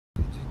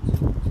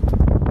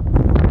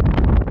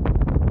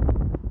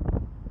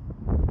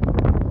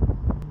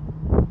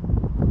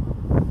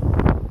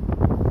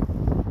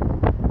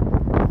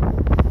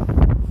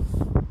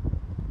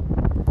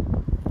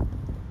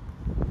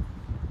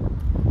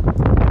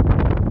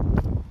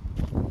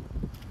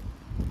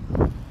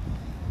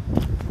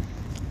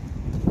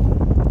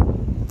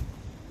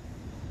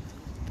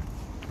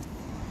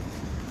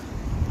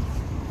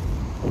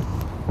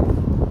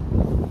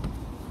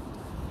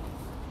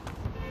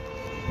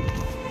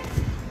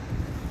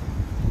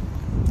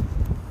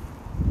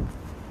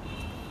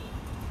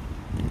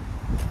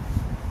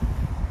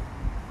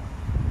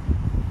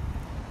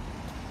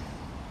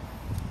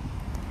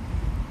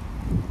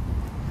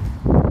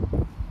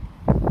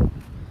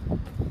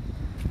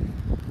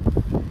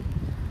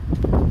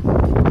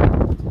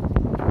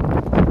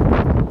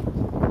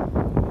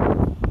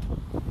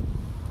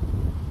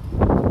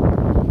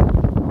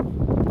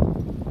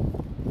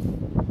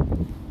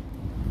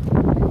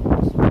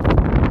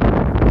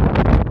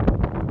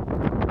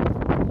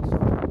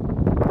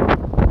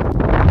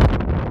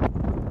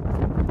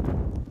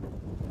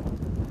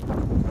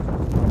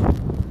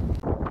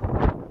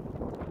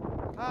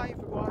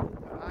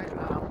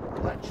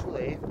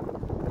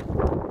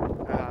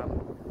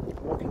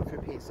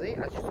Paisley,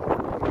 as you saw in the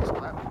previous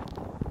clip.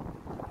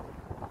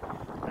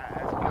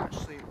 It's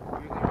actually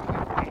really,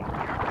 really great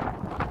here.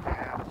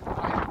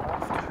 I'm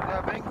off to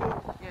the bingo.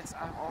 Yes,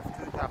 I'm off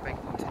to the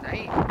bingo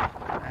tonight.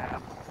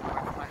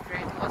 With my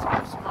friend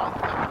Elizabeth,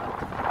 Samantha, and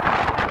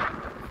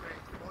my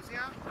friend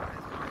Ozia,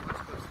 and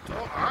Elizabeth's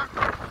daughter.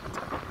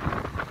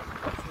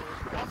 So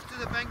off to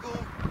the bingo.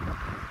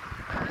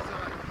 There's a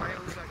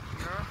miles out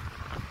here.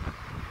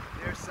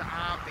 There's the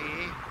Abbey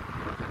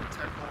and the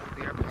town hall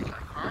there behind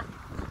that car.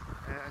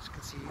 As you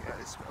can see,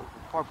 it's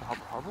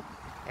horrible.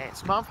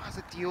 Samantha has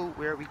a deal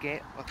where we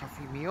get like a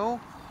free meal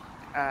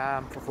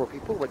for 4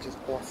 people, which is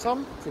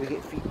awesome. So we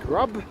get free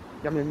grub.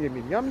 Yum yum yum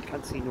yum yum.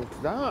 Can't say no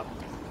to that.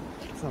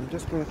 So I'm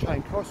just going to try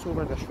and cross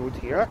over this road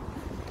here.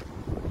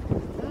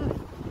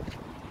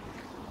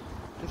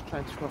 Just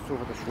trying to cross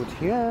over this road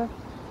here.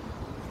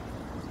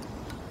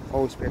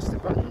 Always press the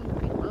button.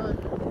 Come on.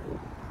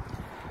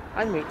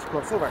 And wait to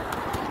cross over.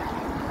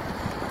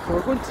 So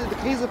we're going to the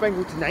Paisley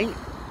bingo tonight.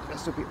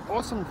 This will be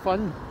awesome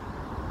fun.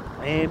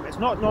 It's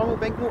not normal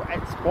bingo,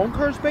 it's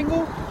Bonkers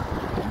bingo.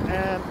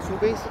 So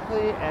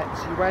basically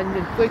it's you win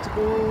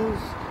inflatables,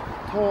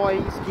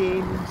 toys,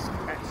 games.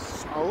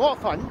 It's a lot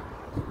of fun.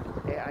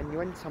 And you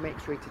win some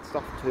X-rated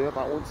stuff too,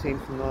 but I won't say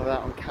anything of that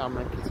on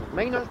camera in case of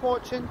minors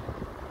watching.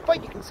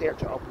 But you can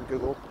search it up on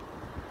Google.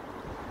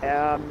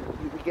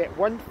 You get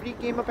 1 free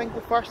game of bingo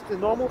first, the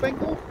normal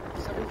bingo,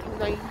 7 till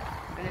 9,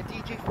 and a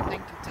DJ from 9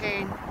 to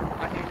 10,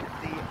 and then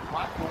the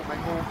black hole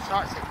bingo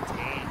starts at 10.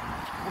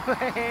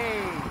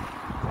 Hey!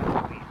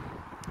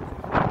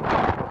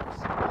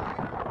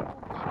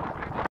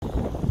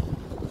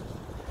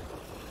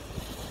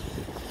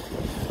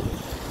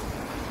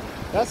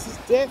 This is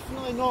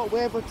definitely not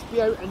weather to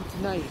be out in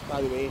tonight,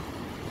 by the way.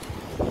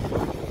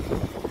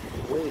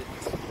 Wait.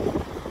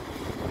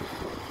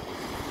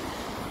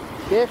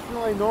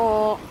 Definitely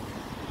not.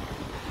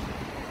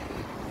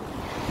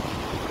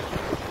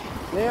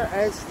 There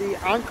is the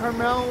Anchor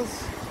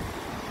Mills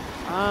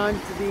and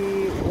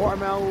the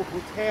Watermill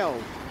Hotel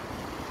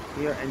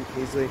here in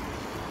Paisley.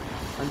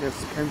 And there's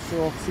the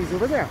council offices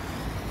over there.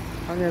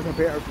 And there's a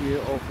better view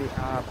of the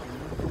Abbey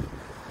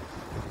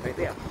right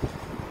there.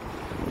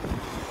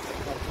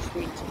 I'm just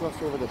waiting to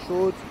cross over this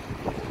road.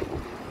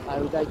 I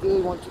would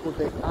ideally want to go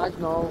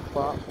diagonal,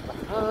 but I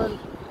can't.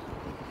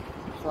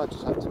 So I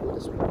just have to go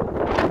this way.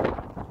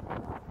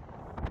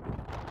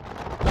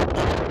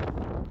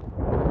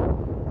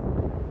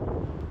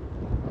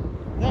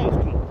 That is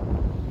great.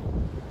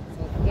 So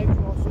I can now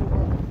cross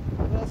over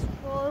this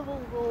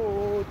horrible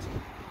road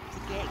to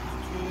get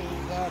to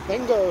the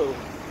bingo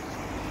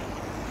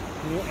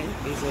here in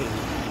Paisley.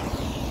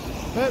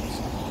 Oops,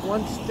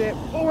 one step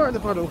over the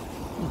puddle.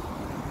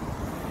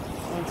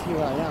 And here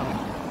I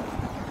am.